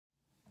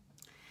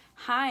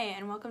Hi,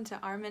 and welcome to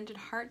Our Mended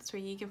Hearts,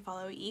 where you can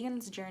follow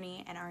Eghan's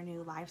journey and our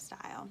new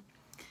lifestyle.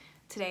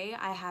 Today,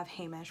 I have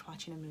Hamish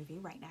watching a movie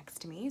right next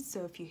to me,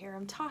 so if you hear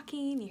him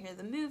talking, you hear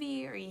the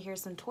movie, or you hear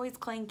some toys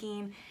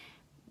clanking,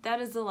 that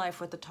is the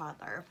life with a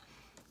toddler.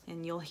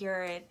 And you'll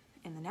hear it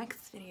in the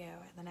next video,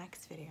 and the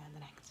next video, and the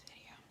next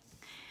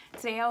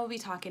video. Today, I will be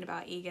talking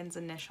about Eghan's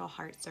initial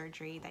heart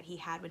surgery that he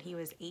had when he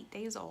was 8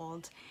 days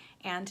old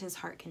and his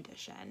heart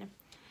condition.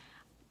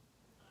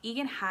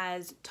 Eghan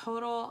has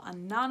total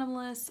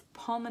anomalous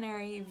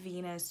pulmonary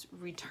venous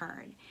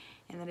return,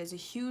 and that is a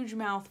huge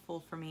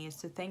mouthful for me,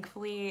 so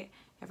thankfully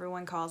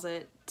everyone calls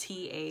it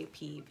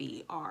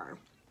TAPVR.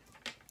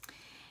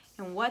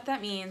 And what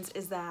that means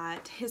is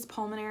that his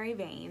pulmonary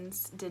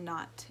veins did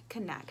not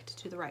connect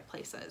to the right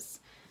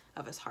places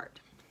of his heart.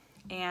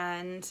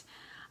 And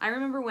I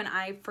remember when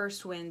I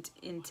first went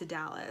into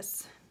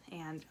Dallas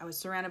and I was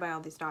surrounded by all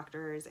these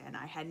doctors and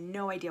I had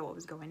no idea what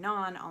was going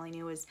on. All I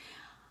knew was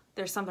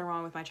there's something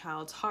wrong with my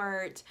child's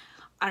heart.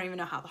 I don't even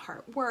know how the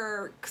heart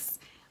works.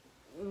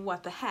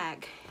 What the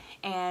heck?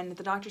 And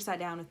the doctor sat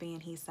down with me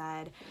and he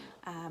said,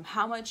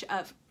 how much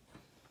of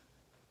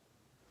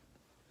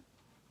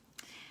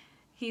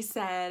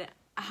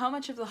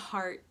the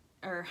heart,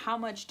 or how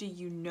much do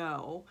you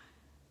know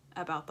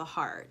about the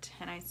heart?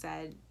 And I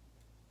said,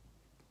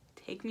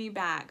 take me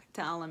back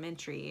to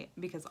elementary,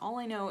 because all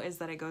I know is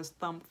that it goes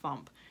thump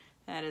thump.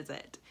 That is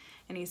it.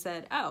 And he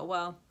said, oh,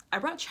 well, I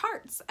brought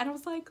charts. And I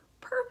was like,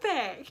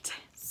 perfect.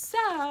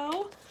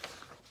 So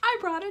I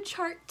brought a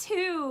chart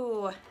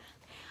too.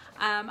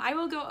 I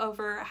will go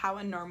over how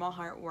a normal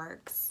heart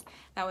works.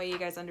 That way you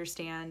guys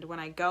understand when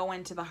I go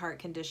into the heart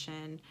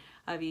condition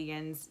of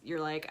Eghan's, you're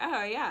like,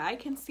 oh yeah, I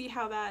can see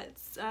how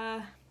that's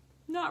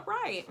not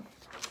right.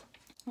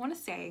 I want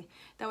to say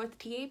that with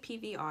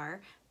TAPVR,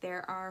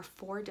 there are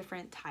 4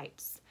 different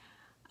types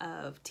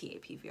of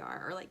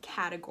TAPVR, or like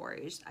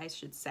categories, I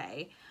should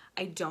say.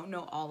 I don't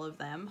know all of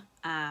them.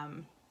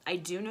 I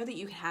do know that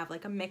you can have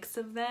like a mix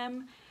of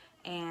them,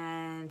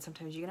 and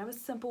sometimes you can have a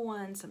simple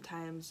one,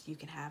 sometimes you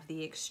can have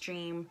the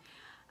extreme.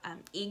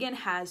 Eghan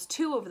has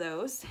 2 of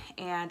those,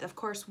 and of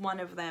course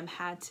one of them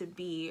had to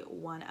be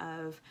one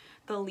of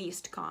the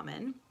least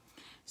common.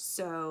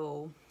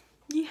 So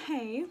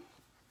yay.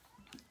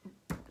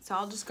 So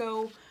I'll just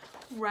go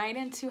right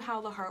into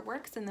how the heart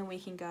works, and then we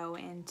can go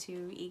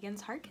into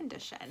Eghan's heart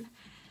condition.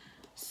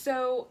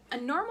 So a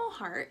normal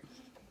heart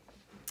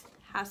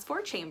has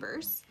 4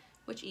 chambers,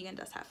 which Eghan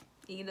does have.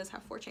 Eghan does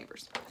have 4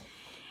 chambers.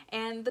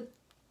 And the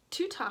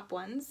 2 top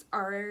ones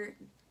are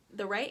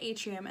the right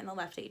atrium and the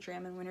left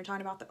atrium. And when you're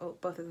talking about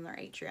both of them are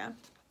atria.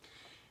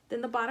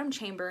 Then the bottom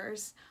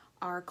chambers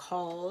are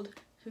called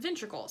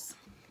ventricles.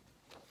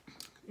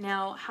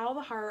 Now, how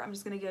the heart, I'm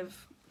just going to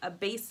give a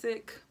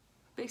basic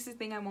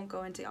thing. I won't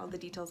go into all the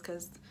details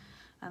because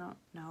I don't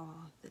know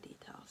all the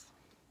details.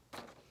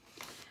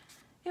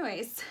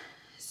 Anyways,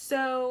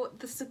 so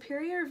the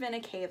superior vena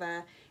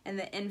cava and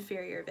the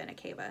inferior vena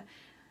cava,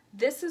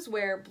 this is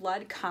where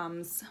blood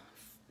comes,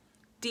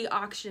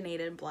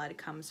 deoxygenated blood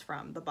comes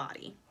from the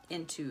body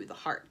into the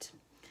heart.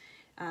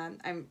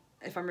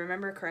 If I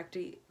remember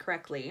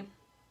correctly,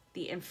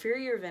 the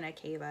inferior vena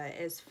cava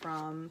is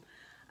from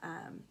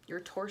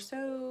your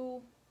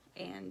torso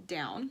and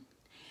down,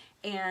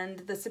 and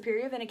the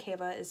superior vena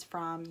cava is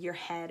from your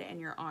head and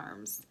your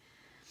arms.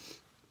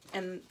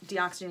 And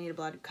deoxygenated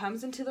blood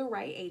comes into the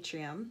right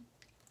atrium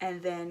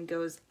and then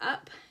goes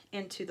up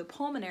into the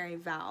pulmonary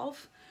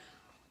valve,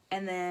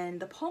 and then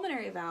the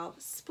pulmonary valve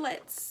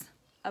splits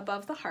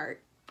above the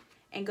heart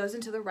and goes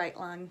into the right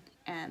lung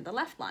and the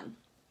left lung.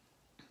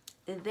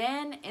 And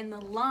then in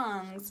the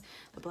lungs,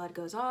 the blood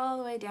goes all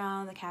the way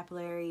down the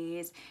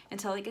capillaries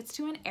until it gets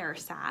to an air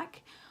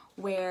sac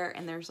where,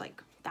 and there's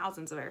like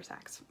thousands of air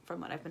sacs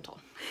from what I've been told.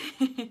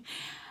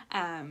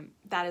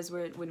 That is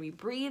where, when we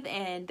breathe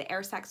in, the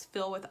air sacs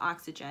fill with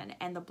oxygen,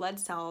 and the blood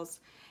cells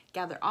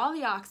gather all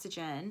the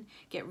oxygen,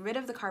 get rid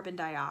of the carbon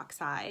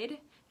dioxide,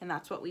 and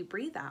that's what we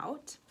breathe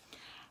out.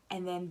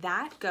 And then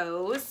that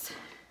goes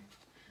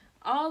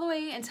all the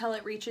way until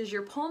it reaches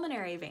your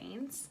pulmonary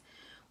veins,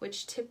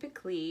 which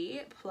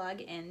typically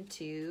plug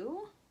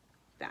into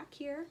back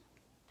here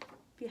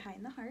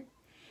behind the heart.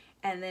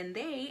 And then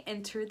they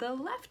enter the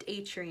left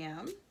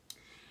atrium,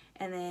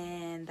 and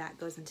then that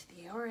goes into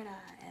the aorta,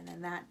 and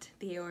then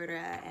the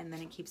aorta, and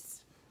then it keeps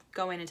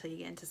going until you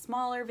get into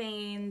smaller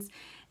veins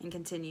and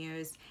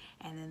continues,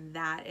 and then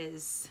that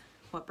is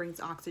what brings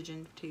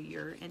oxygen to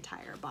your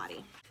entire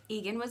body.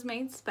 Eghan was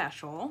made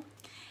special,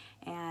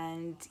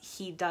 and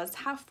he does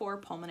have 4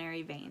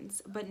 pulmonary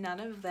veins, but none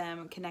of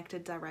them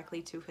connected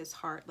directly to his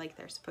heart like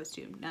they're supposed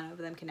to. None of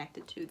them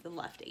connected to the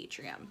left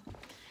atrium.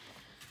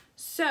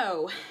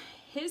 So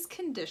his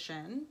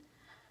condition,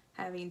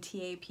 having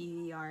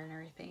TAPVR and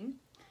everything,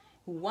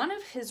 one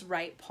of his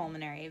right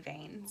pulmonary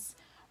veins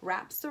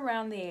wraps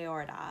around the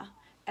aorta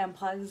and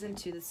plugs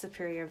into the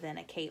superior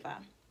vena cava,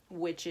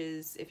 which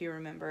is, if you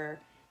remember,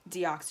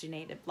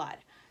 deoxygenated blood.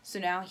 So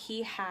now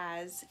he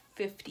has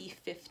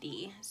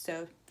 50-50,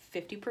 so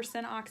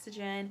 50%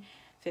 oxygen,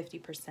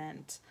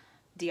 50%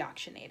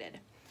 deoxygenated.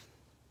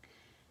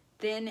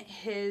 Then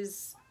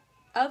his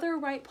other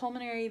right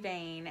pulmonary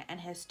vein and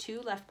his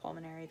 2 left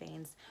pulmonary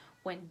veins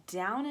went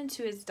down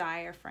into his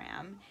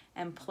diaphragm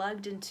and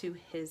plugged into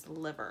his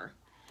liver,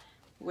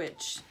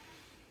 which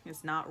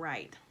is not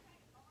right.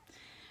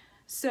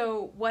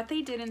 So what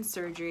they did in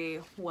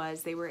surgery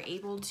was they were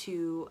able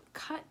to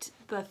cut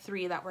the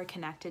 3 that were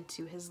connected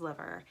to his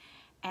liver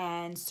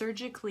and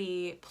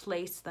surgically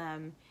place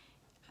them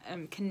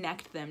and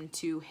connect them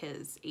to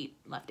his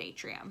left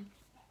atrium.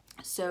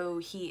 So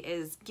he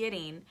is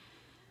getting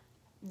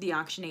the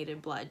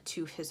oxygenated blood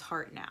to his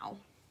heart now.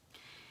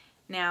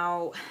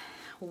 Now,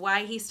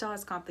 why he still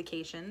has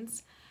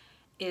complications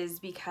is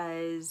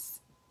because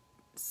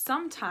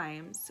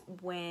sometimes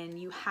when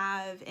you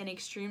have an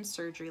extreme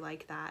surgery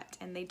like that,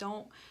 and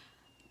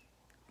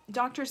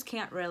doctors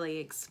can't really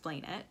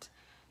explain it,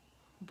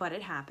 but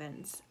it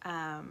happens,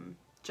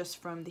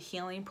 just from the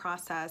healing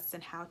process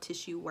and how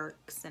tissue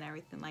works and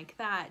everything like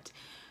that,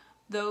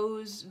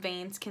 those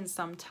veins can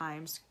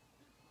sometimes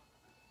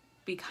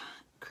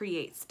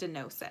create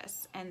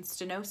stenosis. And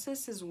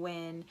stenosis is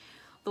when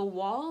the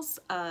walls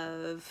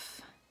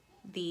of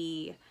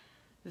the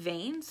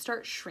vein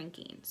start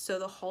shrinking. So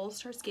the hole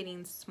starts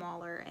getting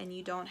smaller and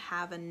you don't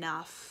have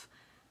enough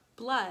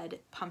blood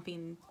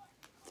pumping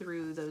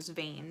through those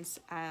veins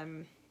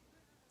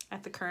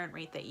at the current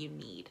rate that you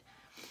need.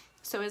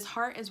 So his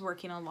heart is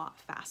working a lot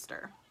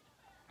faster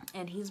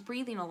and he's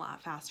breathing a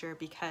lot faster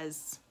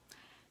because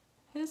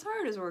his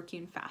heart is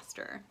working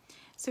faster.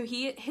 So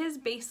his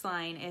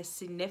baseline is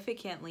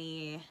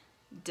significantly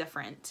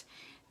different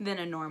than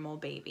a normal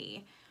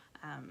baby.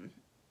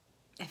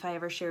 If I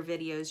ever share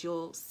videos,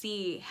 you'll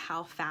see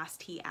how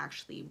fast he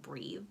actually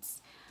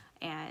breathes,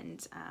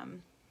 and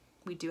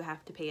we do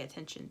have to pay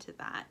attention to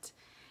that.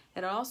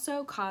 It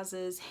also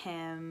causes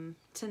him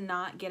to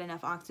not get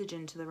enough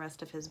oxygen to the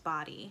rest of his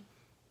body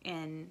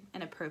in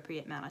an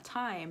appropriate amount of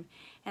time,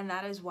 and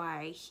that is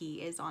why he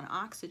is on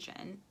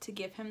oxygen, to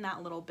give him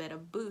that little bit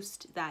of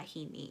boost that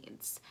he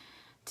needs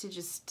to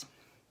just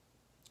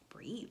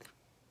breathe,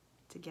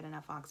 to get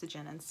enough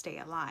oxygen and stay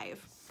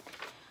alive.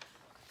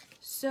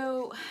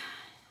 So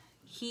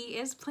he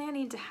is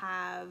planning to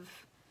have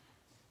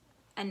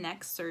a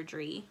neck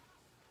surgery,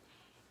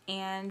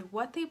 and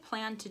what they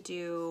plan to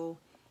do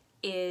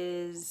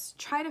is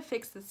try to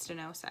fix the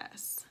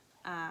stenosis.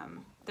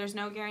 There's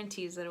no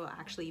guarantees that it will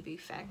actually be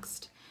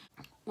fixed.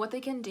 What they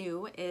can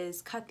do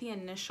is cut the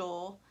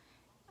initial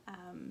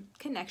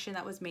connection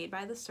that was made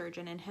by the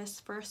surgeon in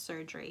his first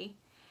surgery,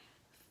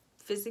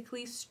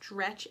 physically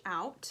stretch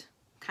out,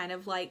 kind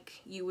of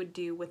like you would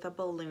do with a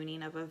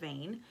ballooning of a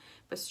vein,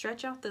 but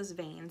stretch out those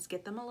veins,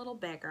 get them a little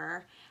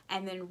bigger,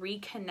 and then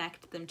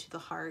reconnect them to the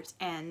heart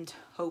and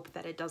hope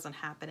that it doesn't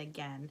happen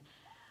again.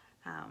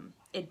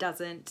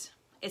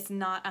 It's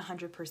not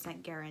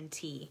 100%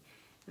 guarantee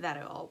that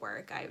it will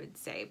work. I would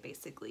say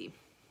basically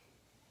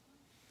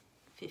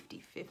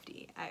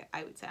 50-50.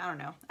 I would say, I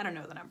don't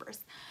know the numbers.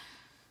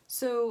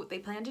 So they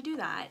plan to do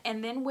that.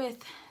 And then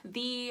with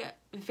the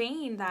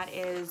vein that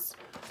is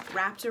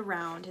wrapped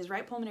around, his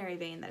right pulmonary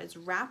vein that is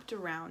wrapped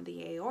around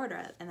the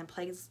aorta and then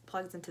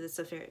plugs into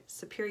the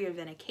superior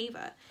vena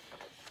cava,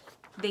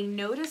 they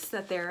notice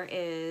that there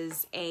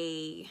is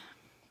a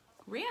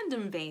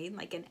random vein,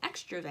 like an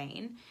extra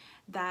vein,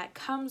 that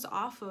comes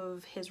off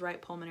of his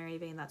right pulmonary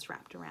vein that's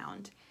wrapped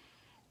around.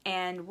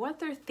 And what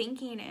they're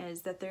thinking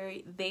is that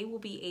they will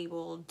be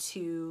able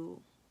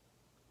to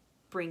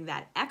bring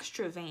that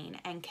extra vein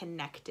and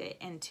connect it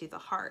into the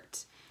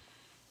heart,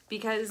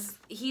 because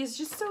he is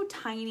just so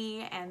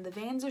tiny and the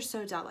veins are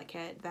so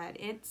delicate that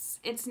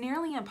it's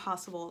nearly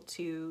impossible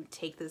to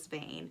take this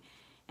vein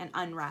and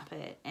unwrap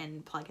it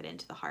and plug it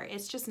into the heart.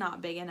 It's just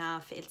not big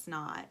enough.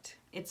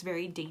 It's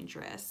very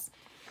dangerous.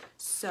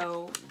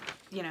 So,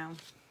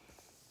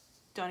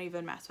 don't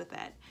even mess with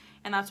it.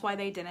 And that's why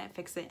they didn't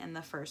fix it in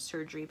the first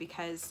surgery,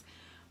 because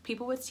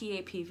people with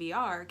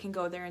TAPVR can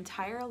go their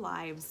entire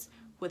lives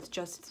with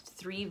just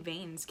 3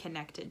 veins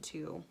connected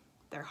to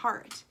their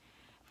heart.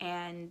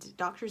 And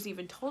doctors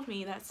even told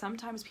me that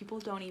sometimes people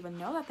don't even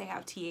know that they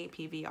have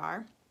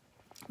TAPVR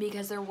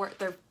because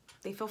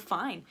they feel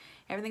fine.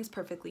 Everything's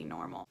perfectly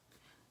normal.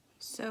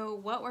 So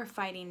what we're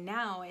fighting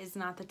now is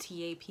not the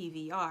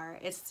TAPVR,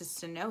 it's the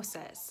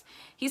stenosis.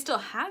 He still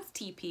has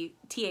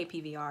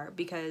TAPVR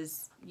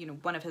because,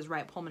 one of his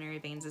right pulmonary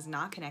veins is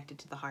not connected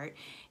to the heart.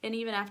 And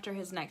even after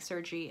his neck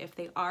surgery, if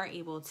they are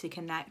able to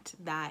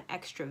connect that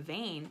extra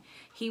vein,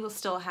 he will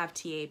still have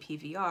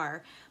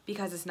TAPVR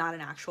because it's not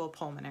an actual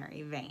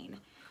pulmonary vein.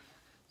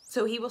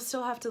 So he will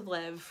still have to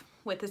live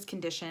with this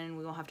condition.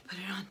 We will have to put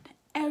it on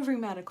every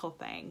medical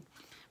thing.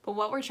 But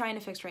what we're trying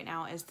to fix right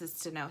now is the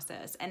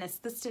stenosis, and it's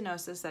the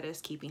stenosis that is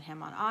keeping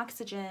him on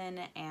oxygen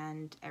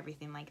and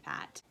everything like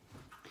that.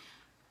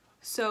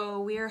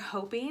 So we are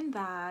hoping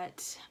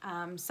that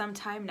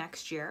sometime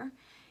next year,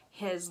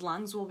 his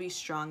lungs will be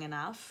strong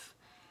enough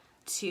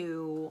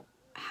to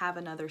have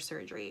another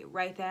surgery.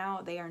 Right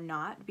now, they are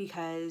not,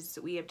 because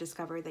we have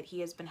discovered that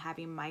he has been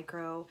having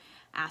micro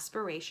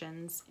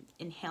aspirations,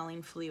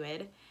 inhaling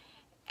fluid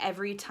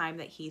every time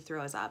that he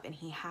throws up, and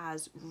he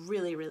has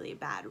really, really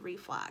bad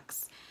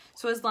reflux.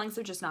 So his lungs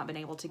have just not been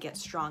able to get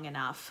strong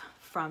enough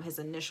from his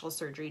initial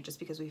surgery, just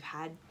because we've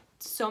had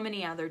so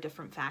many other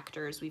different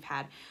factors. We've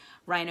had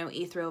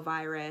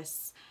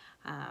rhinoethrovirus,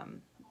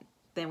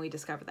 then we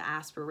discovered the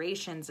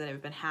aspirations that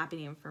have been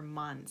happening for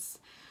months.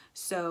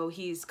 So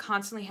he's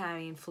constantly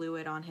having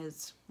fluid on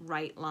his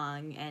right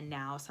lung and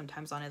now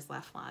sometimes on his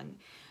left lung.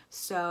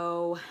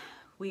 So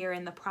we are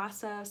in the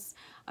process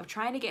of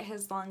trying to get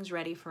his lungs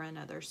ready for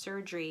another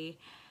surgery,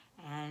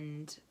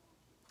 and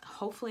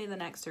hopefully the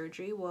next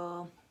surgery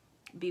will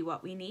be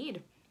what we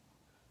need.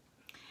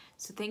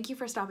 So thank you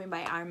for stopping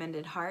by Our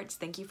Mended Hearts.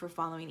 Thank you for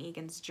following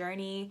Eghan's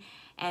journey.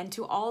 And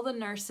to all the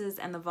nurses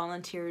and the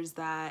volunteers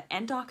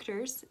and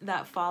doctors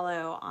that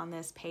follow on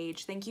this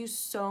page, thank you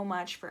so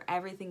much for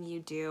everything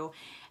you do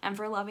and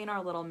for loving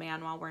our little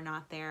man while we're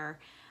not there.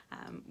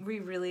 We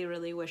really,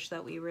 really wish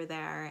that we were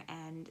there,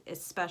 and a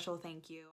special thank you.